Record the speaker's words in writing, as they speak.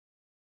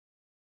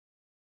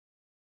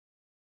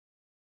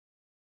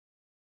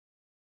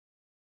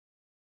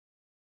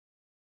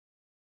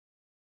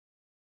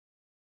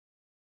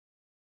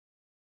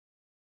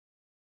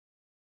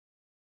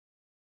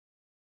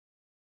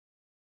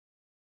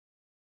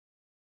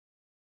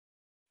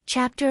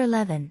Chapter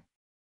 11.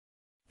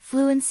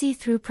 Fluency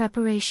through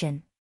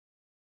preparation.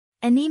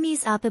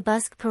 Animes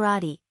Apabusk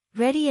Parati,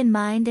 ready in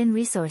mind and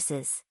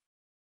resources.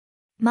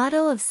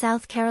 Motto of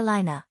South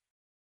Carolina.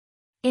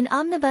 In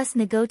omnibus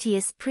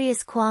negotiis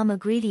prius quam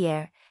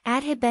aggrediere,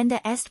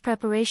 adhibenda est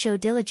preparatio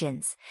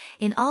diligens,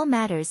 in all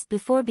matters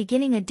before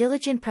beginning a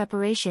diligent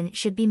preparation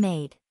should be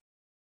made.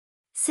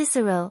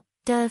 Cicero,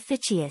 De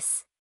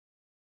Officiis.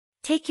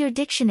 Take your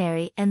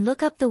dictionary and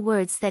look up the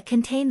words that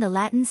contain the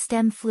Latin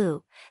stem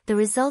flu, the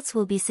results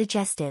will be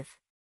suggestive.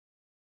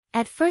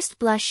 At first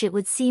blush it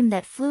would seem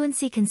that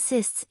fluency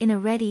consists in a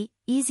ready,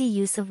 easy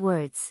use of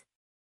words.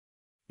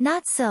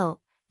 Not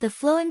so, the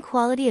flowing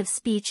quality of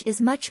speech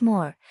is much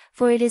more,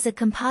 for it is a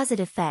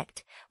composite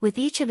effect, with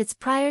each of its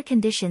prior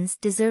conditions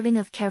deserving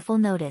of careful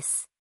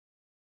notice.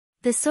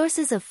 The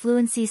sources of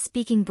fluency.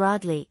 Speaking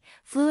broadly,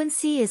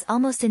 fluency is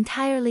almost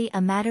entirely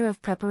a matter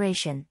of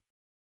preparation.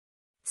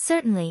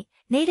 Certainly,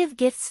 native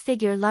gifts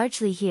figure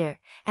largely here,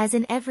 as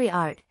in every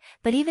art,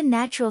 but even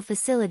natural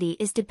facility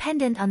is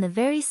dependent on the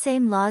very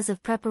same laws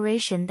of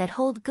preparation that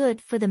hold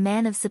good for the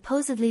man of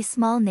supposedly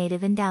small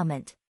native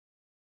endowment.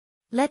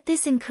 Let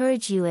this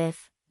encourage you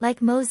if,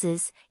 like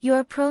Moses, you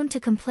are prone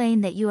to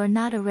complain that you are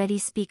not a ready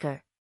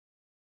speaker.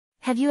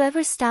 Have you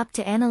ever stopped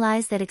to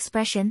analyze that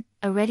expression,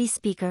 a ready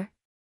speaker?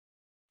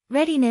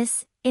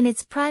 Readiness, in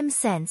its prime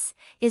sense,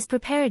 is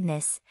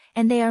preparedness,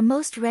 and they are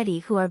most ready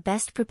who are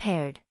best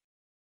prepared.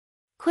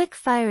 Quick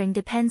firing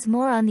depends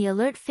more on the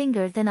alert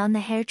finger than on the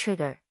hair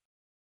trigger.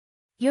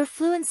 Your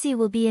fluency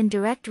will be in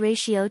direct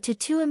ratio to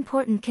two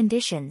important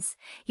conditions,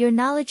 your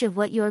knowledge of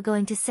what you are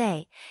going to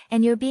say,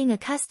 and your being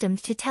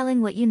accustomed to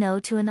telling what you know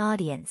to an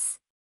audience.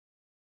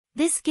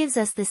 This gives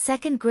us the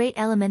second great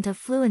element of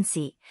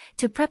fluency.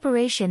 To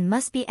preparation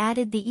must be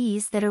added the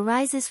ease that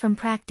arises from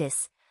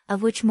practice,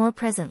 of which more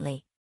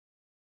presently.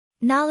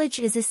 Knowledge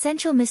is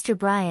essential. Mr.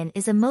 Bryan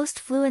is a most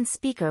fluent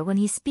speaker when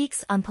he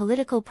speaks on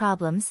political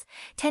problems,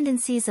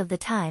 tendencies of the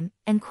time,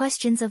 and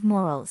questions of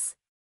morals.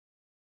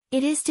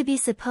 It is to be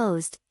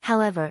supposed,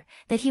 however,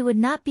 that he would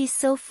not be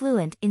so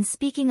fluent in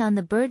speaking on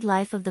the bird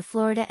life of the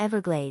Florida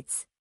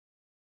Everglades.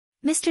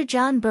 Mr.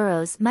 John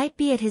Burroughs might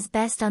be at his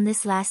best on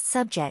this last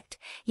subject,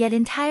 yet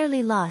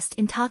entirely lost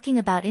in talking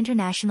about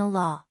international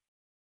law.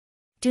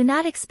 Do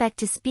not expect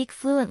to speak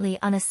fluently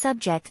on a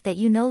subject that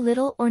you know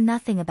little or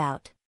nothing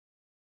about.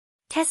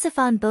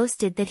 Ctesiphon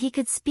boasted that he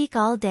could speak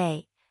all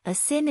day, a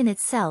sin in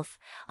itself,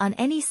 on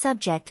any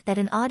subject that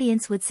an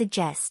audience would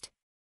suggest.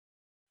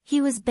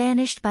 He was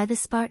banished by the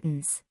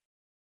Spartans.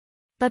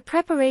 But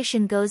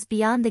preparation goes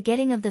beyond the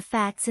getting of the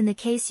facts in the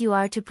case you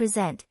are to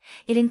present.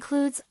 It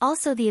includes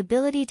also the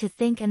ability to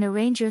think and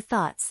arrange your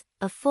thoughts,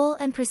 a full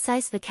and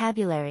precise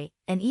vocabulary,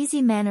 an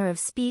easy manner of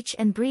speech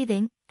and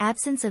breathing,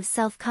 absence of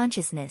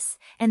self-consciousness,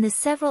 and the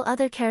several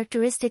other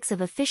characteristics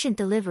of efficient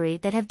delivery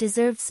that have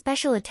deserved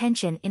special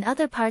attention in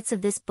other parts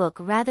of this book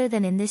rather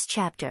than in this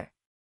chapter.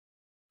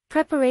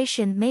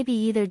 Preparation may be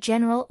either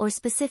general or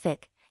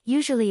specific,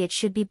 usually it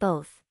should be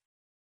both.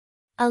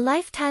 A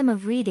lifetime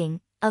of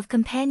reading, of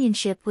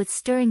companionship with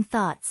stirring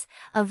thoughts,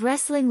 of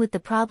wrestling with the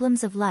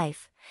problems of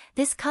life,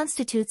 this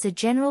constitutes a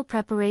general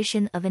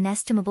preparation of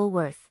inestimable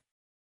worth.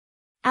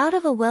 Out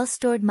of a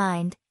well-stored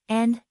mind,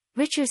 and,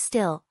 richer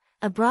still,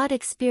 a broad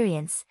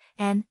experience,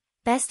 and,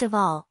 best of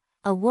all,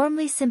 a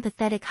warmly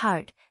sympathetic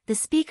heart, the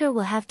speaker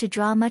will have to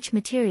draw much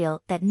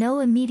material that no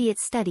immediate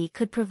study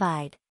could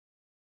provide.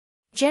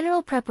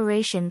 General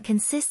preparation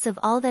consists of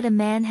all that a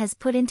man has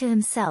put into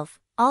himself,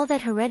 all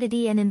that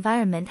heredity and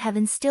environment have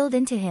instilled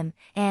into him,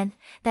 and,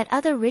 that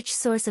other rich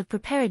source of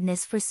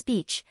preparedness for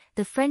speech,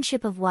 the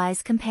friendship of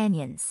wise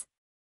companions.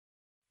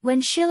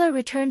 When Schiller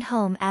returned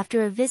home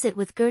after a visit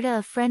with Goethe,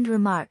 a friend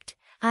remarked,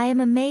 "I am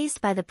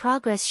amazed by the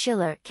progress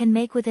Schiller can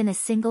make within a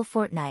single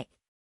fortnight."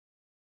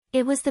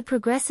 It was the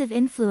progressive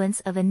influence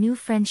of a new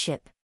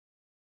friendship.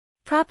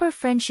 Proper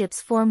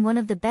friendships form one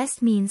of the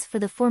best means for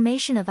the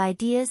formation of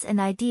ideas and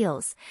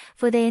ideals,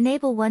 for they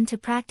enable one to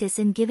practice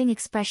in giving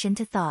expression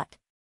to thought.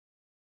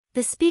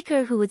 The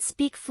speaker who would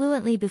speak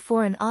fluently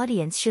before an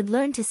audience should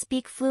learn to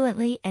speak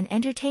fluently and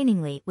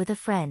entertainingly with a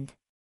friend.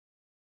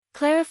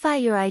 Clarify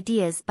your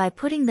ideas by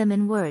putting them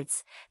in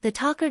words. The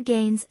talker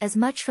gains as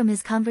much from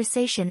his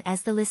conversation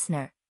as the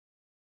listener.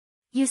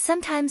 You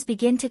sometimes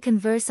begin to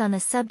converse on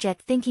a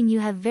subject thinking you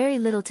have very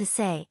little to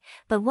say,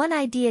 but one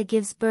idea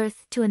gives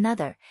birth to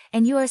another,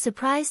 and you are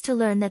surprised to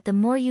learn that the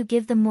more you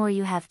give the more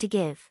you have to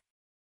give.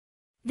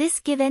 This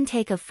give and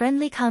take of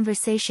friendly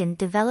conversation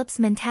develops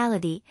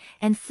mentality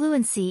and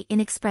fluency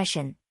in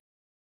expression.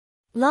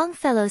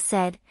 Longfellow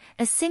said,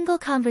 "A single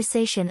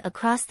conversation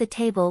across the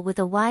table with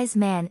a wise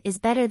man is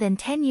better than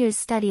 10 years'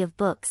 study of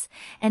books,"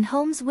 and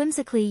Holmes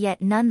whimsically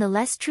yet none the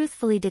less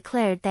truthfully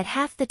declared that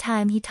half the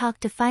time he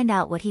talked to find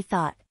out what he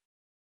thought.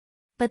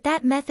 But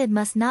that method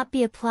must not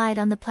be applied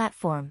on the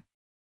platform.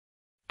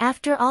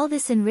 After all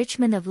this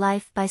enrichment of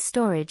life by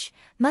storage,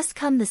 must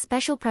come the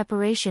special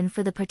preparation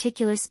for the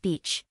particular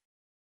speech.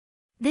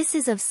 This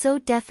is of so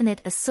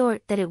definite a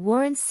sort that it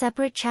warrants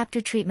separate chapter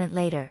treatment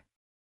later.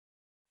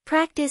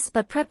 Practice,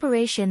 but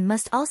preparation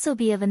must also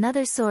be of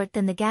another sort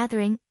than the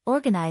gathering,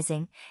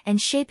 organizing,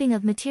 and shaping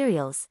of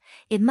materials.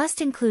 It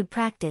must include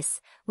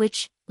practice,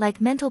 which,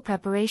 like mental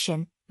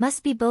preparation,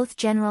 must be both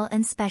general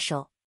and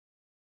special.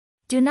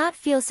 Do not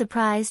feel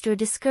surprised or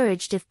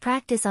discouraged if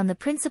practice on the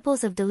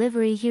principles of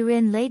delivery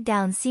herein laid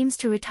down seems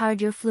to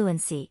retard your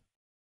fluency.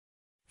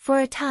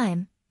 For a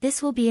time,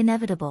 this will be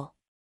inevitable.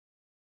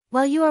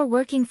 While you are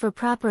working for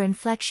proper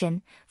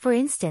inflection, for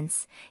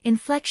instance,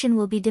 inflection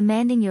will be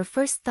demanding your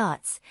first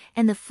thoughts,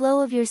 and the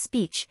flow of your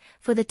speech,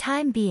 for the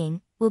time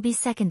being, will be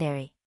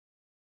secondary.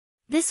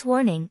 This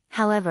warning,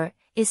 however,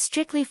 is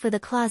strictly for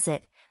the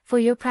closet, for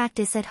your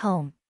practice at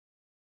home.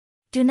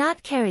 Do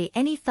not carry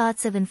any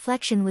thoughts of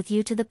inflection with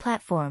you to the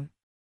platform.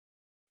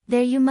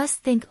 There you must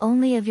think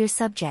only of your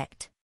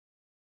subject.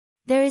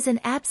 There is an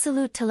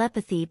absolute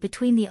telepathy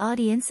between the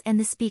audience and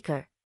the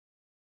speaker.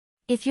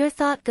 If your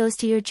thought goes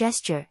to your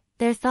gesture,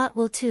 their thought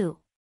will too.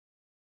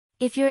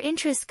 If your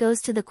interest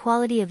goes to the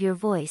quality of your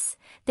voice,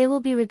 they will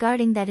be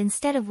regarding that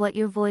instead of what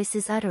your voice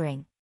is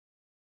uttering.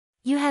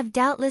 You have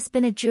doubtless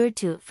been adjured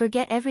to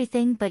forget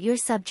everything but your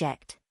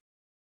subject.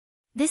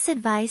 This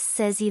advice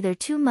says either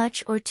too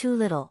much or too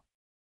little.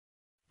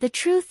 The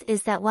truth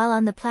is that while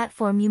on the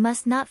platform you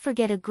must not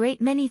forget a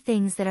great many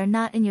things that are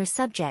not in your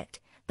subject,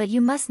 but you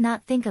must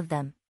not think of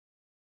them.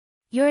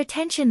 Your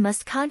attention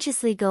must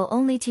consciously go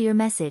only to your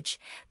message,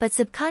 but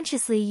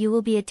subconsciously you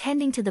will be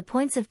attending to the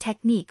points of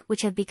technique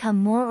which have become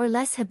more or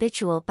less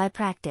habitual by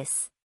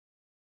practice.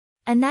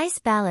 A nice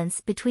balance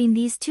between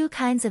these two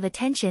kinds of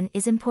attention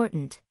is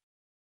important.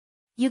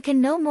 You can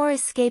no more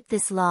escape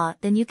this law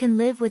than you can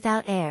live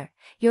without air.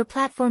 Your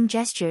platform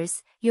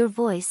gestures, your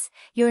voice,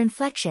 your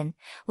inflection,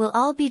 will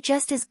all be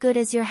just as good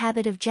as your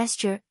habit of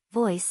gesture,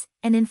 voice,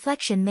 and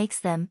inflection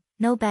makes them,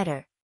 no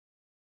better.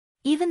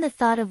 Even the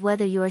thought of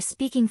whether you are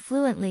speaking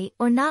fluently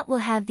or not will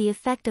have the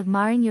effect of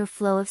marring your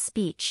flow of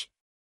speech.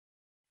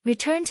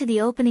 Return to the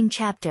opening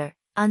chapter,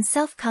 on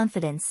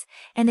self-confidence,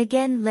 and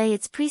again lay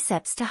its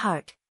precepts to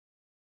heart.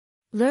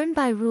 Learn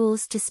by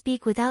rules to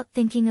speak without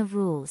thinking of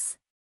rules.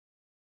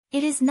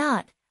 It is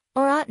not,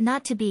 or ought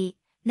not to be,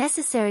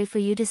 necessary for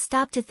you to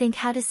stop to think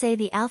how to say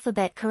the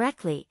alphabet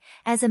correctly.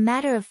 As a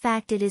matter of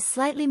fact, it is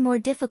slightly more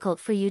difficult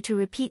for you to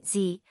repeat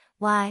Z,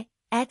 Y,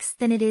 X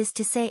than it is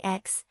to say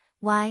X,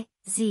 Y,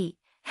 Z.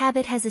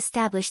 Habit has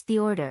established the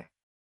order.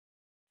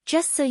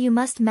 Just so you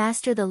must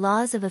master the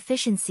laws of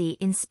efficiency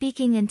in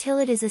speaking until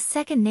it is a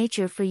second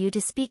nature for you to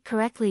speak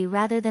correctly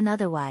rather than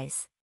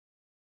otherwise.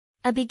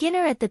 A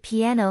beginner at the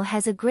piano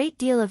has a great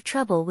deal of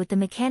trouble with the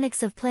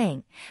mechanics of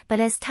playing, but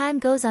as time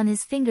goes on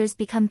his fingers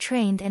become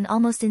trained and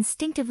almost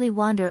instinctively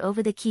wander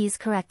over the keys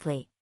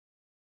correctly.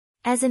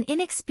 As an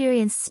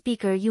inexperienced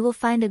speaker you will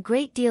find a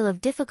great deal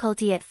of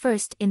difficulty at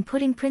first in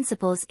putting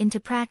principles into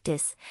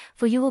practice,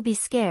 for you will be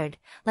scared,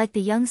 like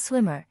the young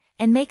swimmer,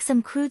 and make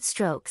some crude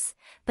strokes,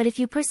 but if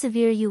you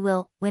persevere you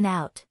will win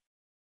out.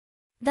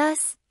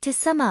 Thus, to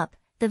sum up,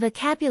 the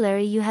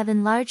vocabulary you have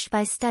enlarged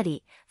by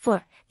study,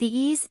 for the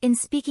ease in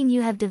speaking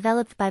you have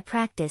developed by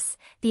practice,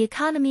 the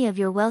economy of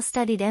your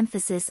well-studied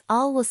emphasis,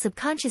 all will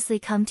subconsciously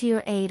come to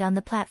your aid on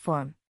the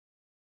platform.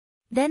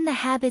 Then the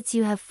habits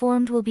you have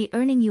formed will be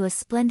earning you a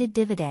splendid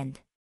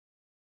dividend.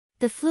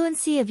 The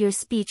fluency of your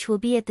speech will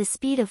be at the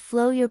speed of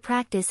flow your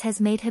practice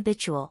has made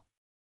habitual.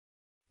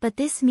 But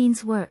this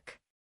means work.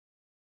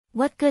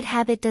 What good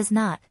habit does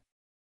not?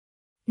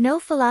 No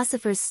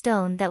philosopher's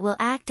stone that will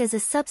act as a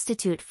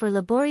substitute for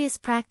laborious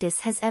practice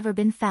has ever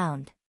been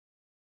found.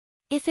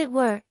 If it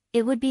were,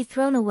 it would be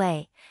thrown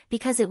away,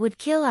 because it would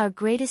kill our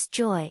greatest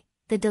joy,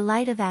 the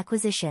delight of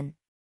acquisition.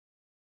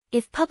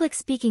 If public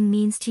speaking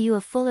means to you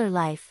a fuller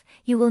life,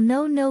 you will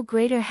know no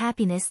greater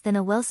happiness than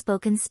a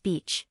well-spoken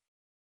speech.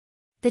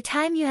 The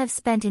time you have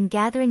spent in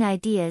gathering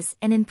ideas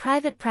and in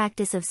private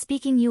practice of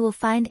speaking you will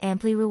find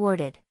amply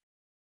rewarded.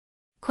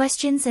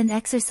 Questions and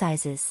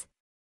exercises.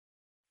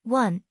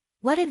 1.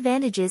 What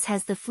advantages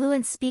has the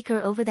fluent speaker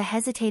over the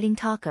hesitating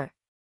talker?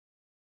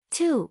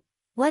 2.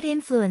 What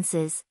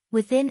influences,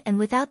 within and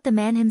without the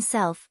man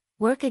himself,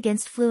 work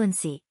against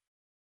fluency?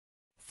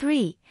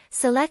 3.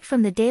 Select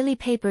from the daily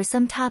paper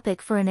some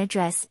topic for an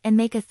address and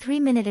make a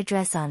 3-minute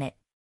address on it.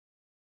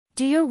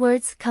 Do your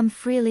words come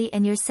freely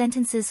and your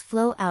sentences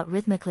flow out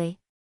rhythmically?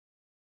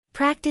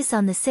 Practice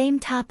on the same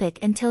topic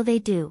until they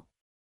do.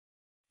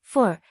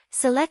 4.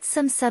 Select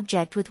some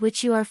subject with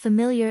which you are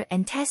familiar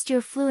and test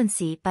your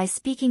fluency by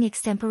speaking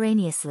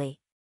extemporaneously.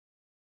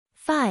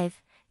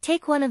 5.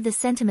 Take one of the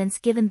sentiments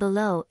given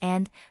below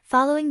and,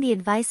 following the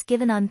advice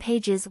given on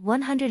pages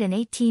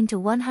 118 to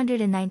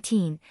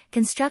 119,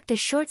 construct a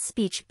short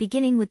speech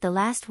beginning with the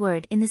last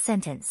word in the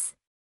sentence.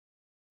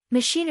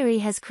 Machinery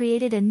has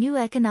created a new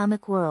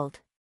economic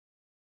world.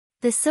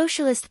 The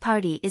Socialist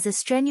Party is a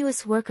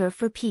strenuous worker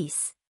for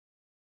peace.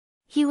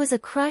 He was a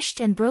crushed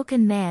and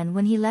broken man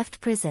when he left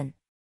prison.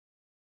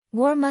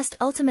 War must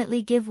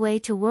ultimately give way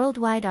to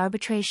worldwide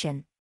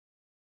arbitration.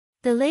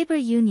 The labor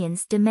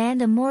unions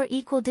demand a more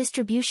equal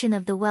distribution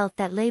of the wealth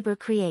that labor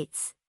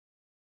creates.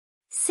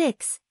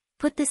 6.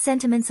 Put the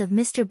sentiments of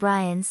Mr.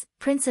 Bryan's,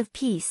 Prince of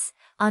Peace,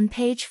 on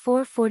page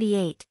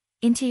 448,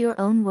 into your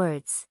own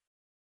words.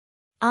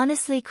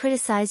 Honestly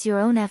criticize your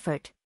own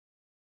effort.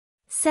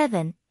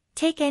 7.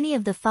 Take any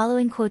of the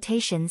following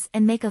quotations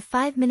and make a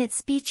 5-minute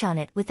speech on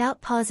it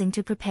without pausing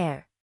to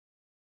prepare.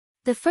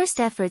 The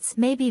first efforts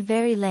may be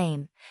very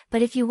lame,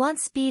 but if you want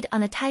speed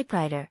on a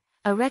typewriter,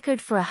 a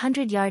record for a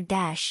 100-yard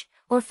dash,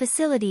 or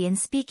facility in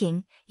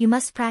speaking, you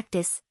must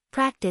practice,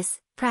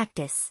 practice,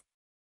 practice.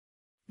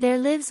 There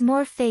lives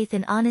more faith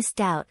in honest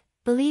doubt,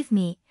 believe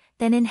me,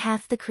 than in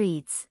half the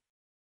creeds.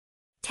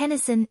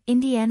 Tennyson,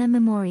 Indiana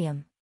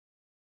Memoriam.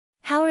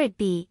 Howe'er it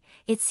be,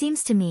 it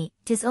seems to me,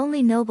 'tis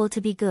only noble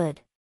to be good.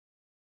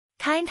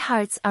 Kind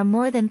hearts are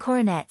more than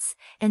coronets,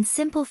 and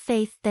simple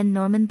faith than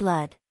Norman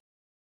blood.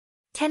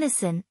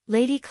 Tennyson,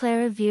 Lady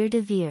Clara Vere de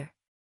Vere.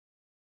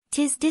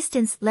 'Tis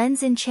distance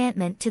lends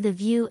enchantment to the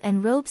view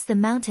and robes the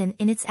mountain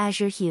in its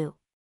azure hue.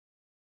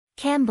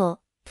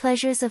 Campbell,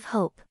 Pleasures of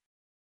Hope.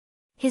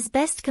 His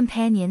best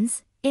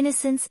companions,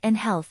 innocence and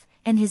health,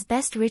 and his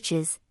best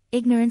riches,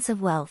 ignorance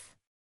of wealth.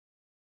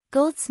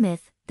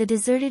 Goldsmith, The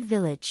Deserted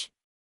Village.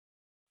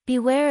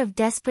 Beware of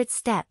desperate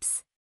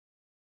steps.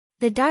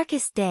 The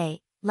darkest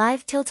day,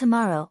 live till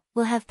tomorrow,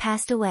 will have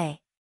passed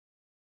away.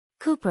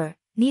 Cooper,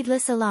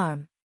 Needless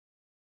Alarm.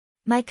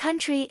 My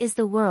country is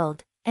the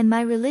world, and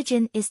my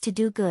religion is to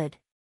do good.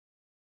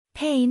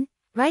 Pain,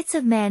 Rights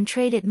of man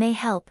trade it may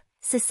help,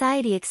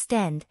 society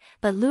extend,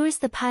 but lures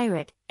the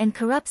pirate, and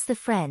corrupts the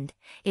friend,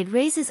 it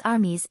raises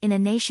armies in a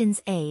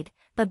nation's aid,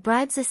 but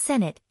bribes a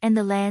senate and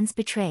the lands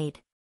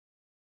betrayed.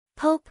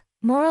 Pope,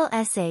 Moral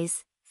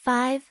Essays,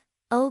 5.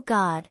 O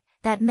God,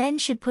 that men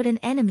should put an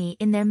enemy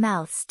in their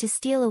mouths to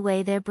steal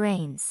away their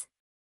brains.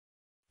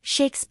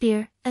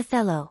 Shakespeare,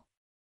 Othello.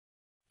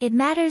 It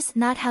matters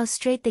not how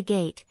strait the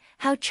gate,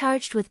 how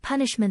charged with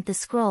punishment the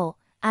scroll,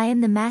 I am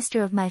the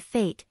master of my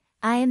fate,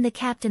 I am the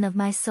captain of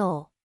my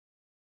soul.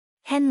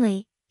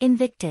 Henley,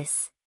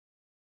 Invictus.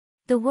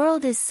 The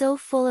world is so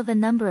full of a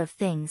number of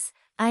things,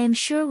 I am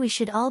sure we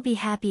should all be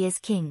happy as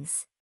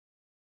kings.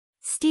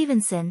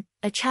 Stevenson,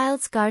 A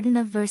Child's Garden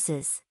of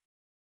Verses.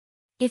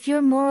 If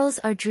your morals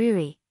are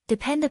dreary,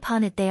 depend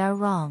upon it they are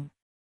wrong.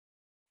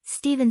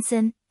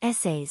 Stevenson,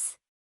 Essays.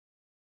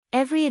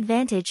 Every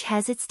advantage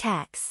has its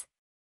tax.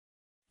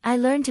 I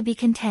learn to be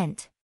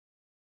content.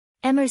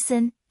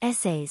 Emerson,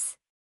 Essays.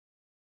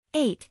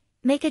 8.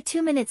 Make a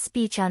 2-minute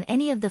speech on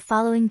any of the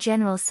following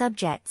general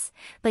subjects,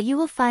 but you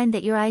will find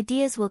that your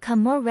ideas will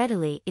come more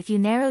readily if you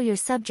narrow your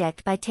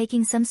subject by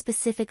taking some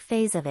specific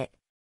phase of it.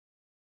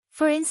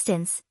 For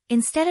instance,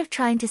 instead of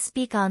trying to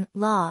speak on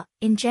law,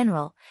 in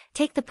general,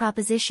 take the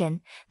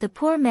proposition, the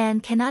poor man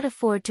cannot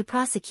afford to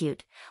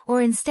prosecute,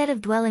 or instead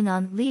of dwelling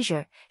on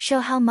leisure, show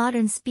how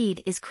modern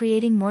speed is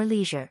creating more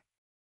leisure.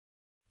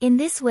 In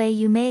this way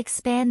you may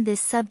expand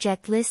this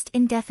subject list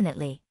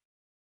indefinitely.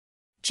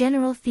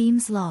 General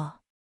themes: law,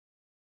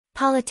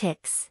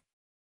 politics,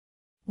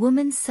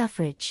 women's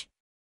suffrage,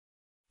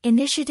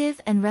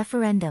 initiative and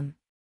referendum,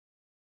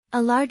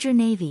 a larger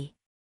navy,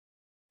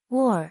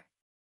 war,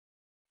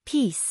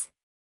 peace,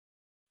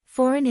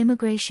 foreign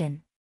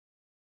immigration,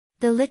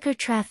 the liquor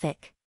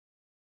traffic,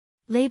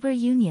 labor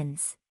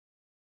unions,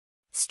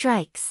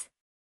 strikes,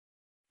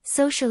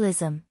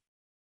 socialism,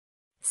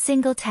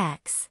 single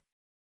tax,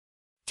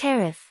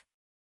 tariff,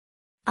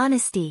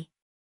 honesty,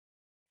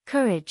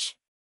 courage,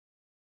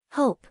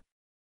 hope,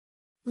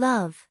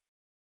 love,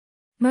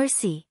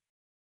 mercy,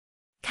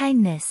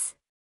 kindness,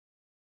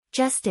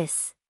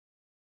 justice,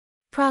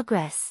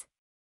 progress,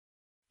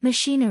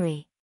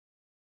 machinery,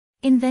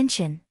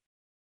 invention,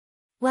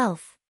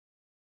 wealth,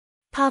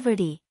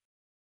 poverty,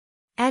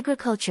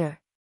 agriculture,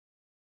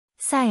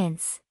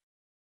 science,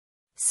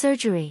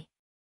 surgery,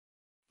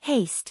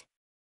 haste,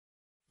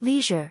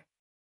 leisure,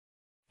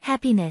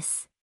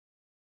 happiness,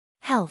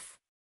 health,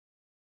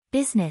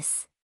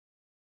 business,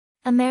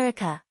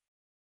 America,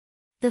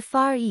 the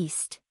Far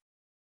East,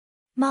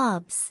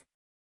 mobs,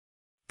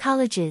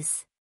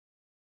 colleges,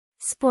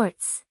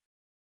 sports,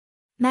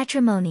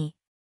 matrimony,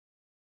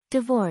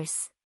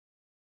 divorce,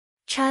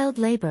 child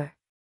labor,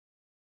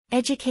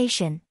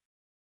 education,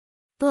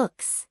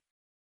 books,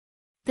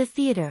 the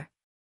theater,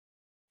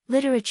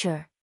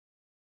 literature,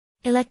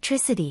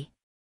 electricity,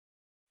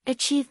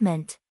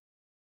 achievement,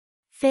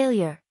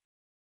 failure,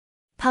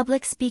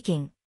 public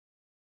speaking,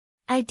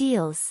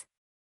 ideals,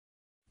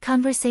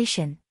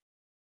 conversation,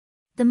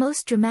 the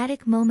most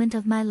dramatic moment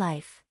of my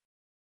life,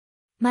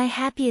 my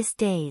happiest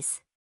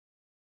days,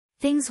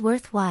 things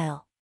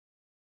worthwhile,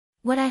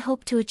 what I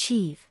hope to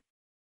achieve,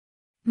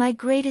 my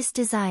greatest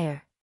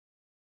desire,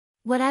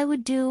 what I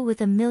would do with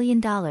 $1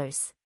 million.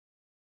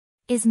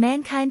 Is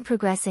mankind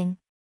progressing?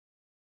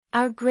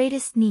 Our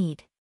greatest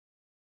need.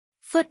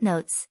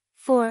 Footnotes: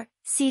 4.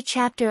 See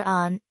chapter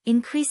on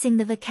increasing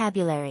the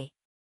vocabulary.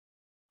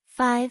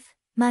 5.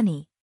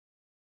 Money.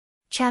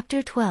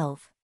 Chapter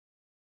 12.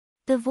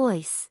 The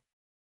voice.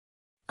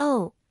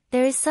 Oh,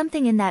 there is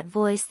something in that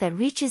voice that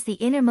reaches the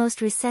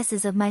innermost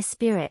recesses of my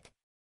spirit.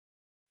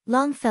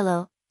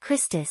 Longfellow,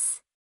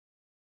 Christus.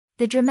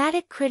 The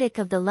dramatic critic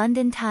of the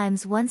London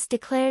Times once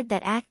declared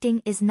that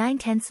acting is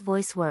 9/10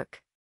 voice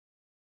work.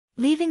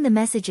 Leaving the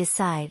message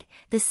aside,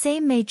 the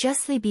same may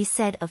justly be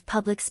said of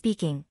public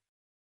speaking.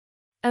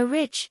 A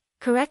rich,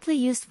 correctly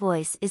used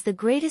voice is the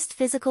greatest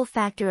physical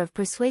factor of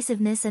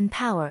persuasiveness and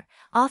power,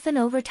 often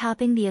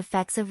overtopping the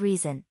effects of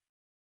reason.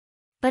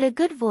 But a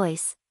good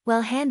voice,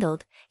 well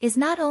handled, is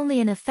not only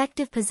an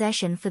effective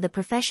possession for the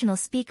professional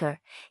speaker,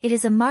 it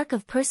is a mark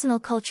of personal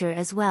culture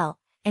as well,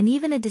 and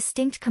even a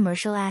distinct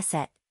commercial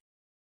asset.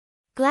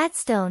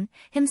 Gladstone,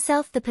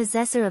 himself the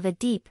possessor of a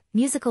deep,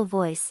 musical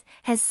voice,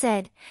 has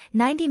said,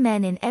 90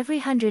 men in every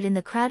 100 in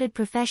the crowded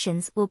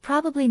professions will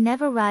probably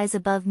never rise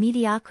above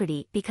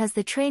mediocrity because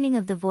the training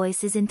of the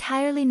voice is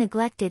entirely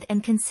neglected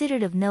and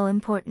considered of no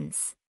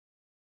importance.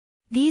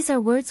 These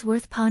are words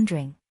worth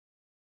pondering.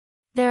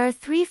 There are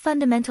 3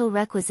 fundamental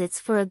requisites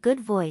for a good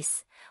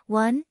voice.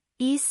 1.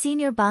 E.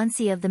 Senior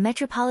Bonsi of the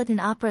Metropolitan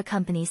Opera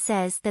Company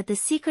says that the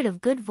secret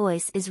of good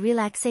voice is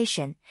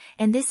relaxation,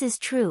 and this is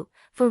true,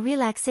 for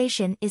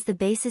relaxation is the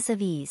basis of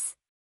ease.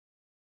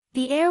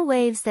 The air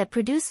waves that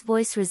produce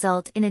voice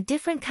result in a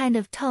different kind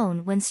of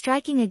tone when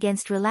striking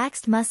against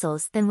relaxed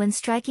muscles than when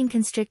striking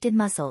constricted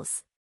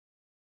muscles.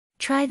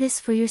 Try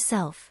this for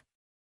yourself.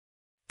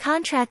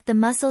 Contract the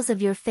muscles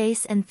of your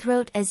face and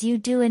throat as you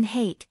do in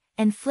hate,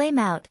 and flame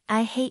out,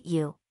 I hate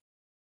you.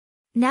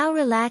 Now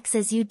relax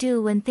as you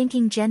do when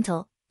thinking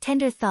gentle,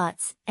 tender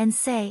thoughts, and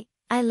say,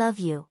 I love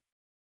you.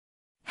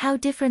 How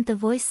different the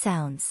voice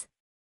sounds.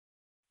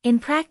 In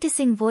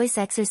practicing voice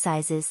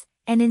exercises,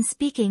 and in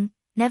speaking,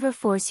 never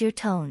force your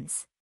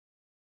tones.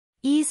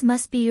 Ease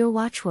must be your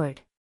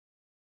watchword.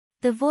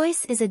 The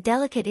voice is a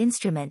delicate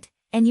instrument,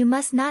 and you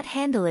must not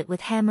handle it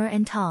with hammer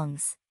and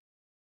tongs.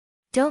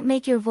 Don't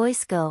make your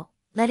voice go,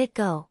 let it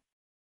go.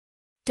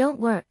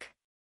 Don't work.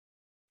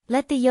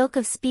 Let the yoke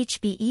of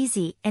speech be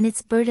easy and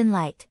its burden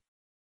light.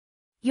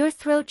 Your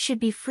throat should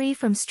be free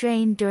from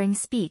strain during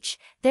speech,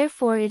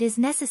 therefore it is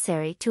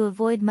necessary to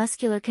avoid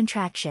muscular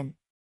contraction.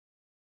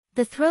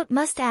 The throat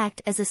must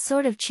act as a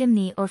sort of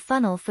chimney or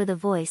funnel for the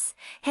voice,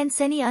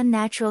 hence any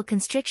unnatural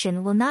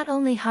constriction will not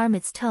only harm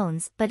its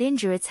tones but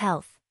injure its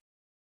health.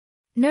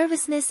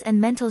 Nervousness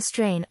and mental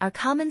strain are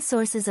common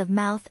sources of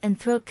mouth and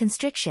throat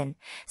constriction,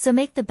 so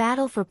make the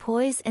battle for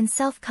poise and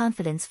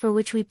self-confidence for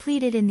which we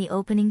pleaded in the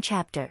opening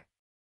chapter.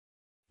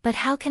 But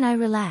how can I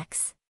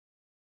relax?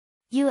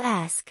 You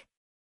ask.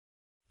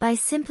 By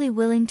simply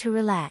willing to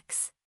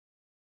relax.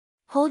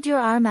 Hold your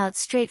arm out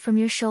straight from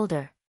your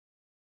shoulder.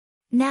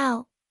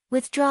 Now,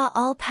 withdraw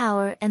all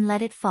power and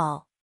let it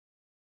fall.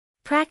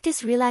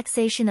 Practice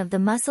relaxation of the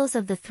muscles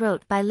of the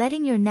throat by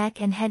letting your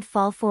neck and head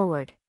fall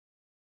forward.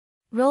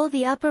 Roll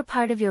the upper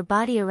part of your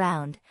body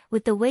around,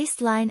 with the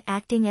waistline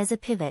acting as a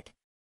pivot.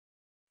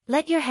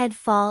 Let your head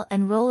fall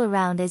and roll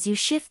around as you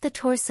shift the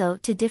torso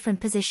to different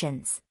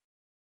positions.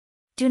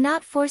 Do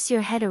not force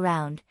your head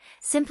around,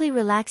 simply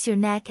relax your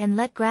neck and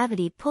let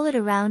gravity pull it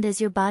around as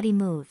your body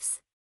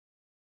moves.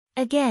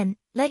 Again,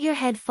 let your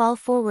head fall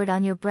forward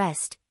on your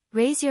breast,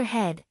 raise your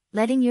head,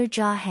 letting your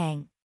jaw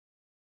hang.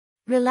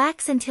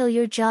 Relax until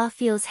your jaw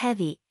feels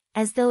heavy,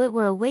 as though it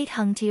were a weight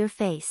hung to your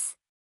face.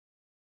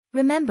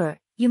 Remember,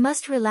 you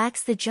must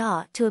relax the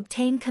jaw to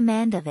obtain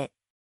command of it.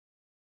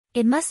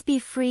 It must be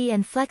free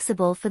and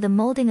flexible for the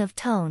molding of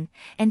tone,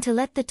 and to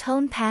let the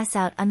tone pass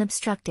out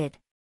unobstructed.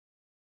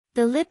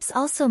 The lips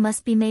also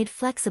must be made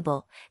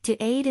flexible, to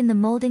aid in the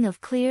molding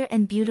of clear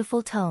and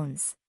beautiful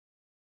tones.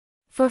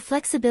 For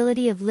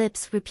flexibility of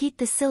lips repeat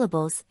the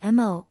syllables,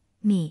 mo,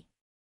 me.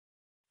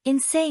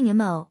 In saying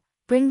mo,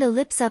 bring the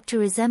lips up to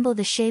resemble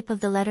the shape of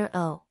the letter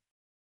O.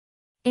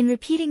 In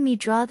repeating me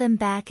draw them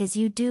back as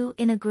you do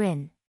in a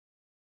grin.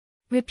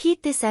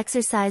 Repeat this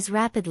exercise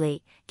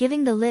rapidly,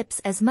 giving the lips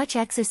as much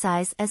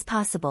exercise as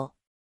possible.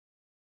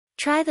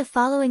 Try the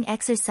following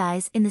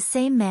exercise in the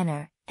same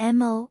manner,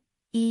 mo,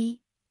 e,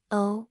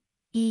 O,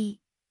 E,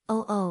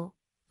 O,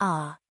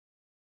 ah.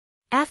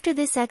 After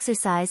this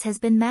exercise has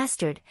been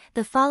mastered,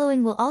 the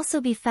following will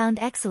also be found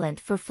excellent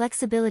for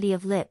flexibility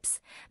of lips.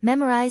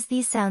 Memorize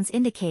these sounds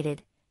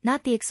indicated,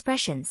 not the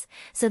expressions,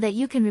 so that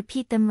you can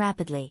repeat them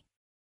rapidly.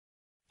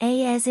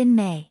 A as in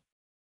may.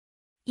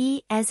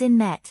 E as in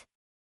met.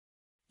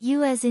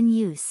 U as in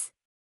use.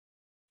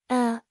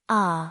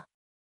 Ah.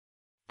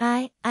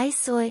 I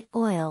soy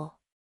oil.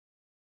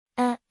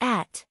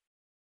 At.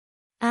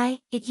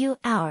 It you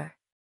our.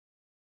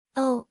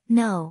 Oh,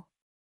 no.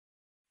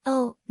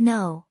 Oh,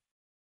 no.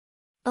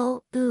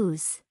 Oh,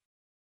 ooze.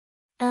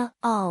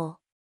 All.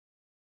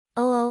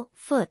 Oh,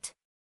 foot.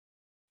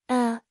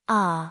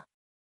 Ah.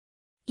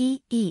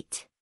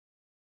 Eat.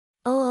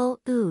 Oh,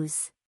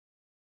 ooze.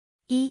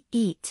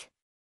 Eat.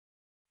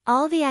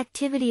 All the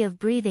activity of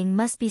breathing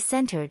must be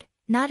centered,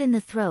 not in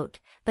the throat,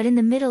 but in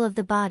the middle of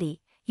the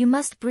body. You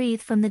must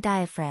breathe from the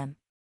diaphragm.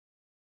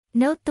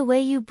 Note the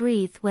way you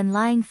breathe when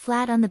lying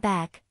flat on the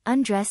back,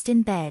 undressed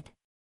in bed.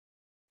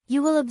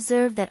 You will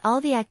observe that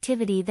all the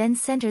activity then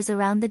centers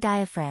around the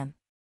diaphragm.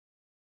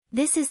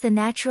 This is the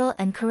natural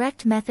and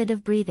correct method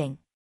of breathing.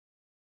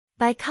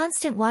 By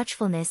constant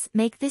watchfulness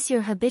make this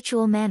your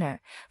habitual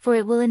manner, for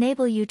it will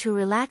enable you to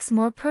relax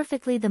more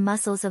perfectly the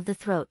muscles of the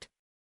throat.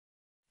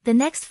 The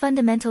next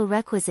fundamental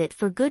requisite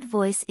for good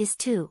voice is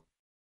 2.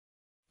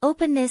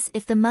 Openness.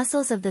 If the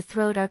muscles of the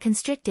throat are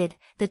constricted,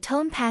 the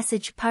tone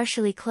passage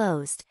partially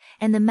closed,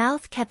 and the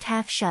mouth kept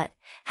half shut,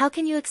 how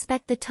can you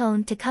expect the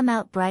tone to come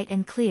out bright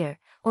and clear,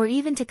 or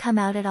even to come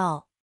out at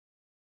all?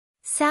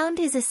 Sound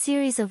is a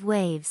series of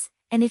waves,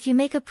 and if you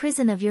make a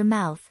prison of your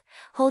mouth,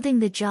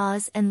 holding the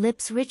jaws and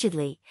lips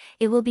rigidly,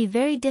 it will be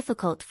very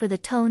difficult for the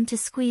tone to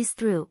squeeze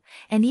through,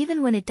 and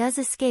even when it does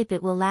escape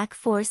it will lack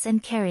force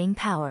and carrying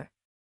power.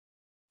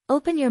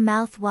 Open your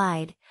mouth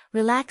wide,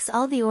 relax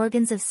all the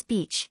organs of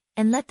speech,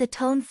 and let the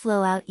tone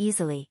flow out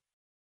easily.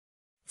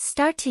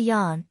 Start to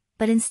yawn,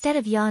 but instead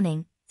of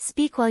yawning,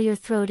 speak while your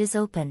throat is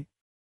open.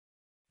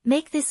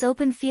 Make this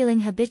open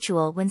feeling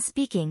habitual when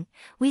speaking.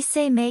 We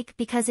say make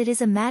because it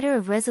is a matter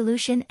of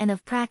resolution and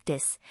of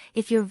practice,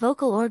 if your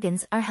vocal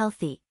organs are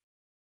healthy.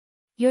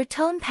 Your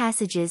tone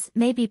passages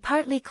may be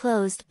partly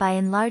closed by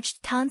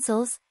enlarged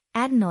tonsils,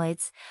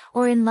 adenoids,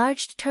 or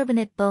enlarged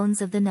turbinate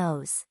bones of the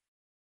nose.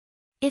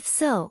 If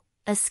so,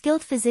 a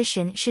skilled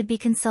physician should be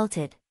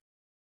consulted.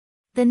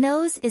 The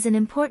nose is an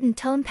important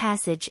tone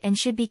passage and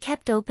should be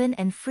kept open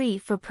and free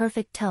for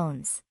perfect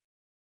tones.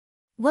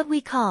 What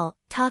we call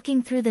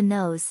talking through the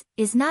nose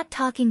is not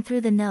talking through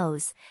the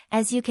nose,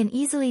 as you can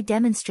easily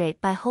demonstrate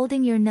by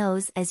holding your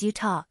nose as you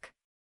talk.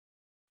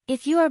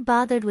 If you are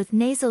bothered with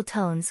nasal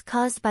tones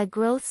caused by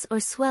growths or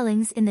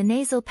swellings in the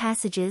nasal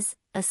passages,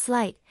 a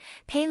slight,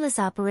 painless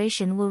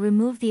operation will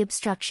remove the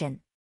obstruction.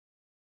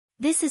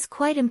 This is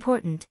quite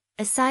important,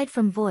 aside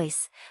from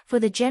voice, for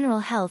the general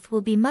health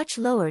will be much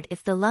lowered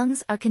if the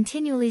lungs are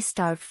continually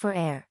starved for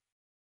air.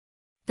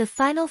 The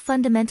final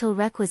fundamental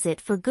requisite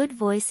for good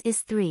voice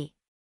is 3.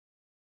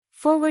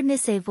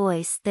 Forwardness. A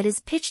voice that is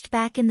pitched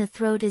back in the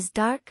throat is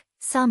dark,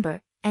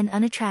 somber, and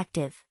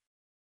unattractive.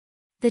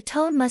 The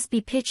tone must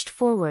be pitched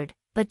forward,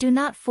 but do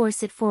not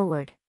force it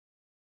forward.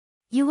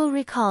 You will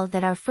recall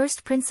that our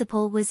first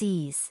principle was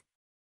ease.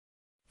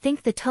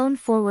 Think the tone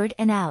forward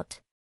and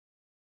out.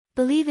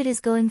 Believe it is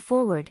going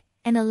forward,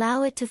 and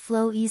allow it to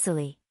flow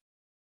easily.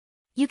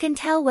 You can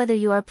tell whether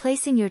you are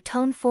placing your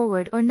tone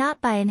forward or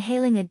not by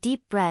inhaling a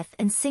deep breath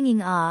and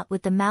singing ah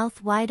with the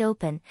mouth wide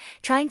open,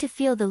 trying to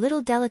feel the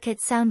little delicate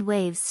sound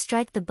waves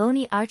strike the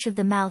bony arch of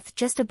the mouth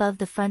just above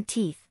the front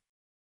teeth.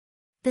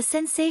 The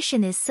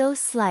sensation is so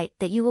slight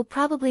that you will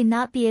probably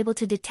not be able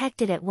to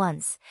detect it at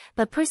once,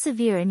 but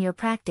persevere in your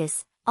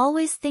practice,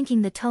 always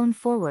thinking the tone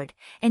forward,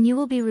 and you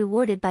will be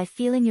rewarded by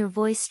feeling your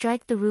voice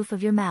strike the roof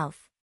of your mouth.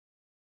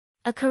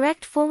 A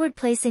correct forward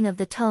placing of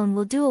the tone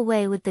will do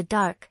away with the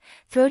dark,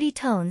 throaty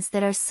tones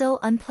that are so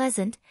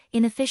unpleasant,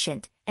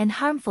 inefficient, and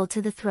harmful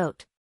to the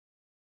throat.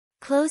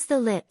 Close the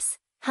lips,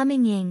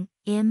 humming ing,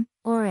 im,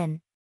 or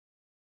an.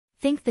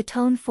 Think the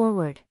tone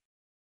forward.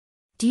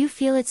 Do you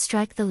feel it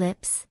strike the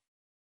lips?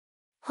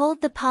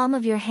 Hold the palm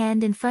of your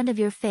hand in front of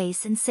your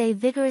face and say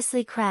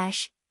vigorously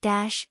crash,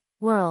 dash,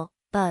 whirl,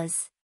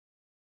 buzz.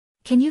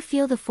 Can you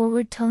feel the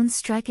forward tones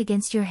strike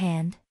against your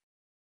hand?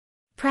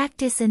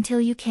 Practice until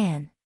you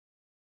can.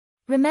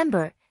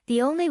 Remember,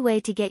 the only way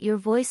to get your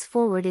voice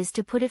forward is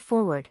to put it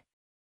forward.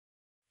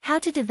 How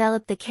to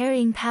develop the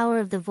carrying power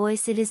of the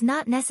voice? It is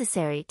not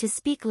necessary to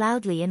speak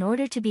loudly in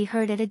order to be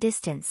heard at a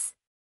distance.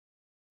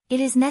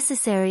 It is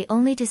necessary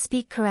only to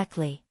speak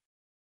correctly.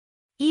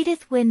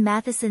 Edith Wynne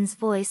Matheson's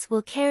voice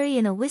will carry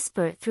in a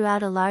whisper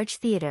throughout a large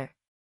theater.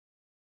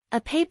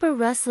 A paper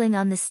rustling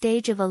on the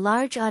stage of a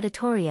large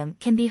auditorium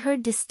can be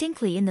heard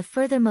distinctly in the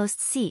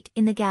furthermost seat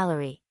in the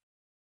gallery.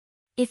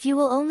 If you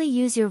will only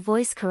use your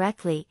voice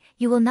correctly,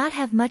 you will not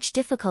have much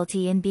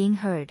difficulty in being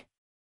heard.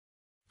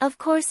 Of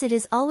course, it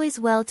is always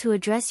well to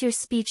address your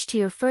speech to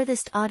your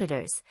furthest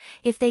auditors.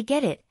 If they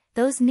get it,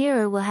 those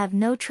nearer will have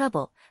no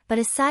trouble, but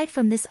aside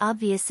from this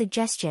obvious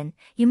suggestion,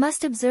 you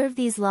must observe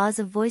these laws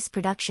of voice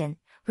production.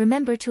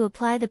 Remember to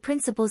apply the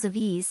principles of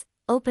ease,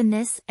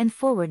 openness, and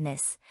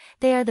forwardness.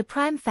 They are the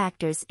prime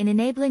factors in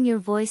enabling your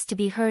voice to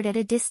be heard at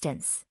a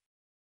distance.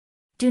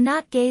 Do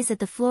not gaze at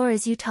the floor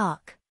as you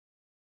talk.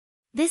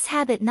 This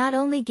habit not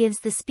only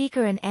gives the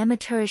speaker an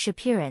amateurish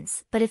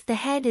appearance, but if the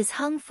head is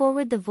hung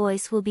forward, the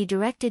voice will be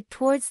directed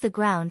towards the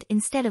ground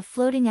instead of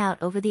floating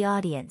out over the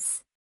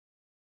audience.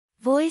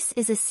 Voice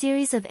is a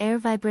series of air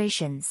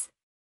vibrations.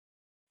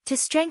 To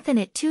strengthen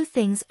it, 2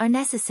 things are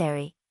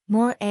necessary: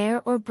 more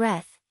air or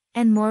breath,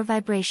 and more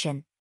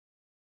vibration.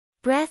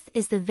 Breath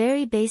is the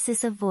very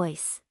basis of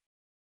voice.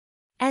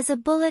 As a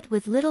bullet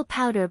with little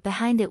powder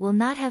behind it will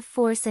not have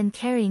force and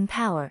carrying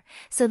power,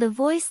 so the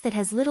voice that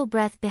has little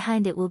breath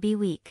behind it will be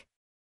weak.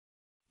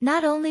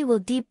 Not only will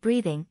deep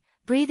breathing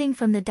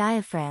from the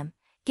diaphragm,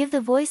 give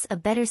the voice a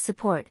better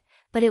support,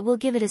 but it will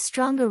give it a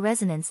stronger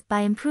resonance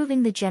by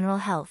improving the general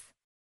health.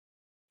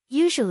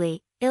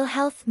 Usually, ill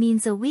health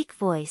means a weak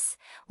voice,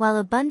 while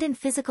abundant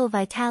physical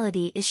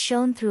vitality is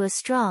shown through a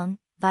strong,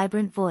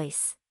 vibrant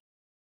voice.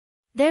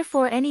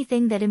 Therefore,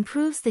 anything that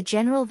improves the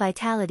general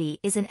vitality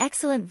is an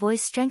excellent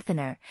voice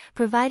strengthener,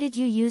 provided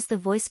you use the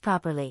voice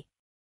properly.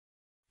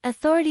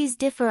 Authorities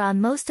differ on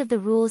most of the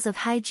rules of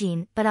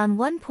hygiene, but on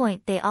one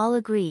point they all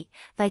agree: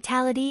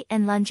 vitality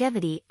and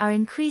longevity are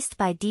increased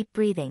by deep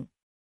breathing.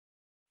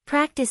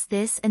 Practice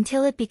this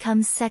until it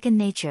becomes second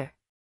nature.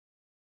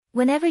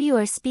 Whenever you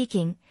are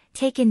speaking,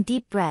 take in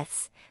deep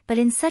breaths, but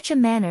in such a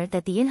manner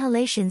that the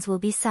inhalations will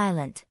be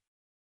silent.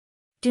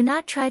 Do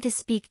not try to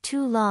speak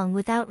too long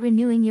without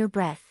renewing your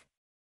breath.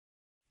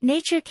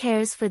 Nature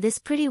cares for this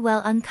pretty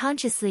well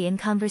unconsciously in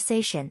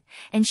conversation,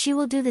 and she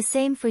will do the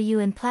same for you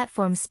in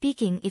platform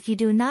speaking if you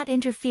do not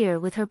interfere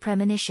with her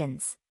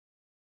premonitions.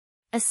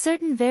 A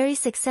certain very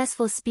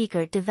successful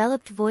speaker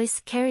developed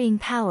voice-carrying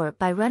power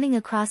by running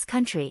across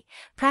country,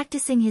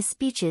 practicing his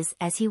speeches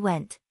as he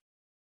went.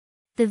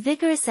 The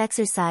vigorous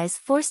exercise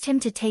forced him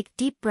to take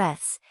deep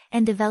breaths,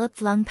 and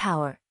developed lung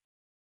power.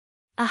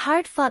 A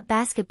hard-fought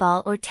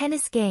basketball or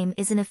tennis game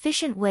is an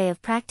efficient way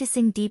of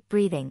practicing deep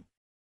breathing.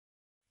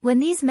 When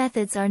these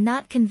methods are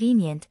not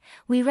convenient,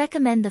 we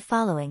recommend the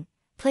following: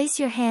 place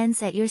your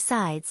hands at your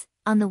sides,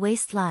 on the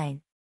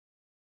waistline.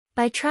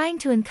 By trying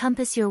to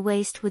encompass your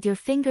waist with your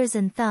fingers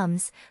and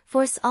thumbs,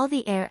 force all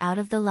the air out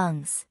of the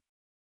lungs.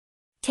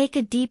 Take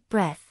a deep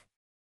breath.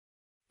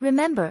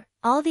 Remember,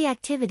 all the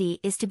activity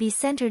is to be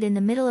centered in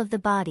the middle of the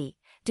body,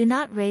 do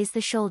not raise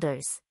the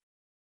shoulders.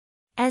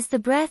 As the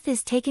breath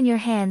is taken, your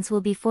hands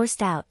will be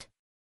forced out.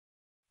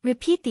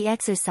 Repeat the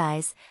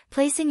exercise,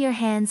 placing your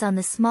hands on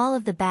the small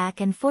of the back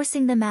and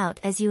forcing them out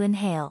as you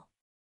inhale.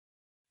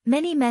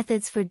 Many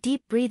methods for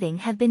deep breathing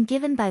have been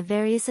given by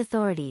various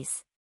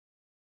authorities.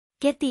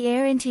 Get the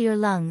air into your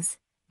lungs,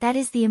 that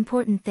is the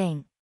important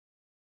thing.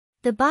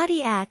 The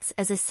body acts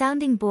as a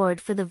sounding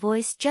board for the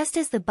voice just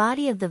as the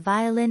body of the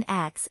violin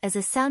acts as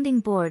a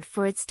sounding board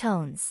for its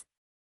tones.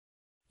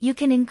 You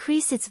can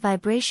increase its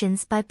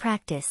vibrations by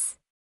practice.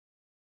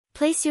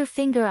 Place your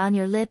finger on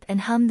your lip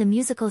and hum the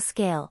musical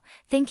scale,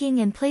 thinking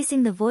and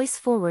placing the voice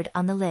forward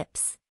on the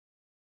lips.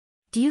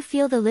 Do you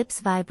feel the lips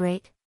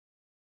vibrate?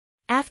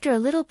 After a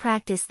little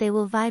practice they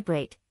will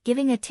vibrate,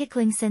 giving a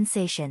tickling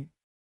sensation.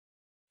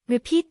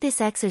 Repeat this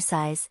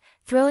exercise,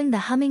 throwing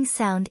the humming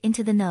sound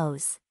into the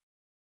nose.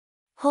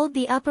 Hold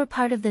the upper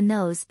part of the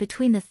nose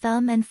between the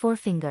thumb and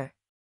forefinger.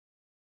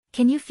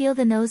 Can you feel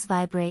the nose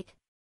vibrate?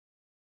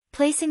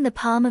 Placing the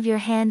palm of your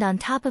hand on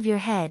top of your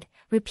head,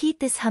 repeat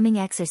this humming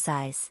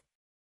exercise.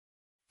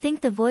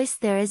 Think the voice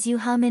there as you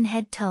hum in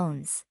head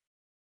tones.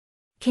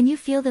 Can you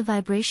feel the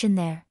vibration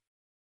there?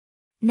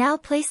 Now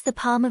place the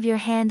palm of your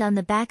hand on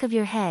the back of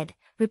your head,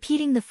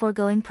 repeating the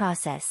foregoing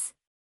process.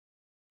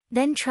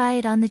 Then try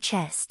it on the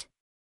chest.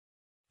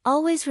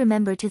 Always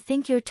remember to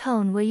think your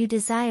tone where you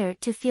desire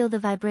to feel the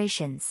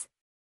vibrations.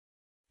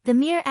 The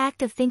mere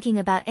act of thinking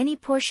about any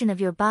portion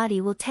of your body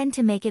will tend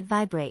to make it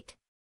vibrate.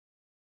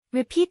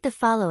 Repeat the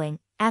following,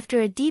 after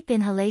a deep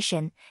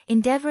inhalation,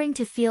 endeavoring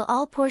to feel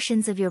all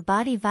portions of your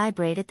body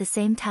vibrate at the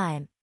same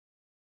time.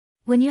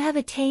 When you have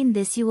attained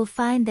this, you will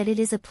find that it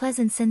is a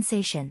pleasant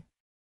sensation.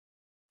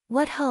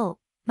 What ho,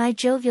 my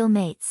jovial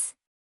mates!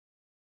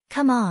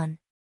 Come on!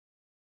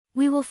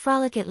 We will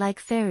frolic it like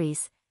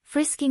fairies,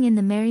 frisking in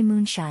the merry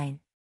moonshine.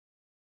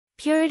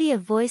 Purity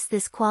of voice.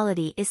 This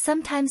quality is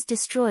sometimes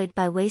destroyed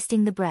by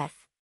wasting the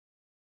breath.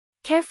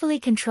 Carefully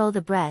control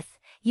the breath,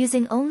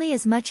 using only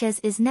as much as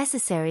is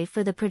necessary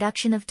for the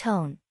production of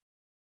tone.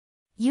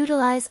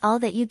 Utilize all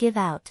that you give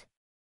out.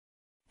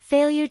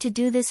 Failure to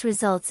do this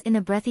results in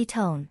a breathy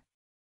tone.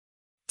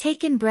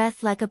 Take in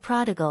breath like a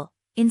prodigal,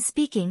 in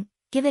speaking,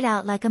 give it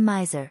out like a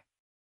miser.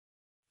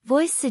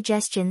 Voice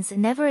suggestions.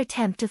 Never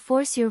attempt to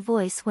force your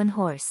voice when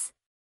hoarse.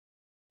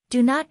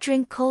 Do not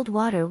drink cold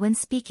water when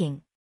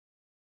speaking.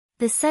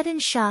 The sudden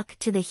shock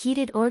to the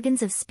heated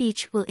organs of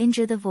speech will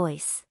injure the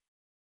voice.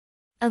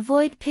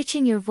 Avoid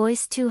pitching your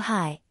voice too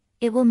high,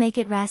 it will make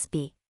it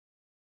raspy.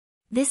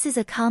 This is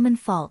a common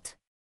fault.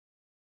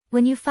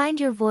 When you find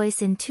your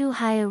voice in too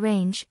high a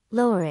range,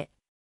 lower it.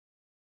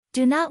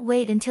 Do not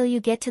wait until you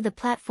get to the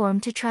platform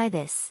to try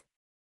this.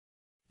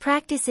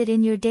 Practice it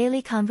in your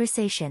daily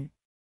conversation.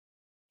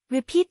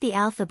 Repeat the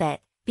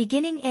alphabet,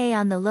 beginning A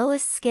on the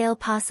lowest scale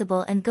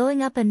possible and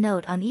going up a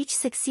note on each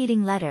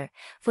succeeding letter,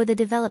 for the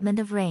development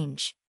of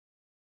range.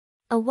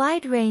 A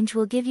wide range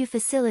will give you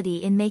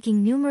facility in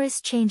making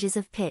numerous changes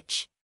of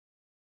pitch.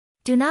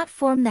 Do not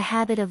form the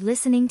habit of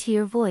listening to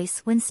your voice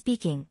when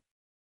speaking.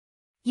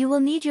 You will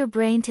need your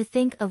brain to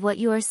think of what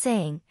you are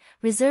saying,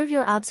 reserve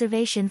your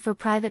observation for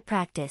private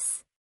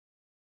practice.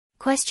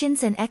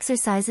 Questions and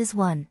exercises.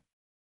 1.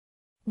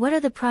 What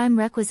are the prime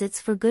requisites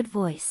for good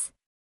voice?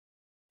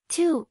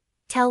 2.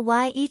 Tell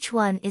why each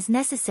one is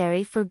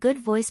necessary for good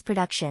voice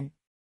production.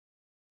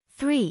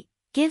 3.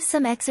 Give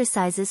some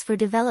exercises for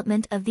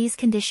development of these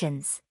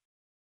conditions.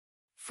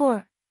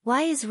 4.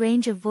 Why is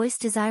range of voice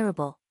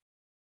desirable?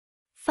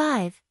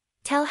 5.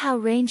 Tell how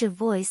range of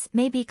voice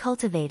may be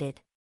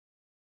cultivated.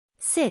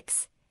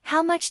 6.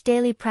 How much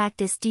daily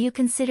practice do you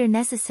consider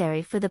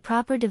necessary for the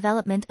proper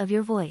development of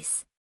your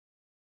voice?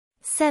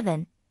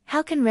 7.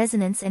 How can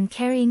resonance and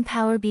carrying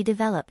power be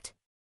developed?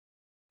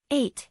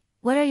 8.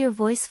 What are your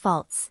voice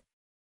faults?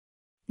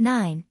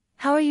 9.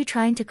 How are you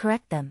trying to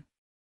correct them?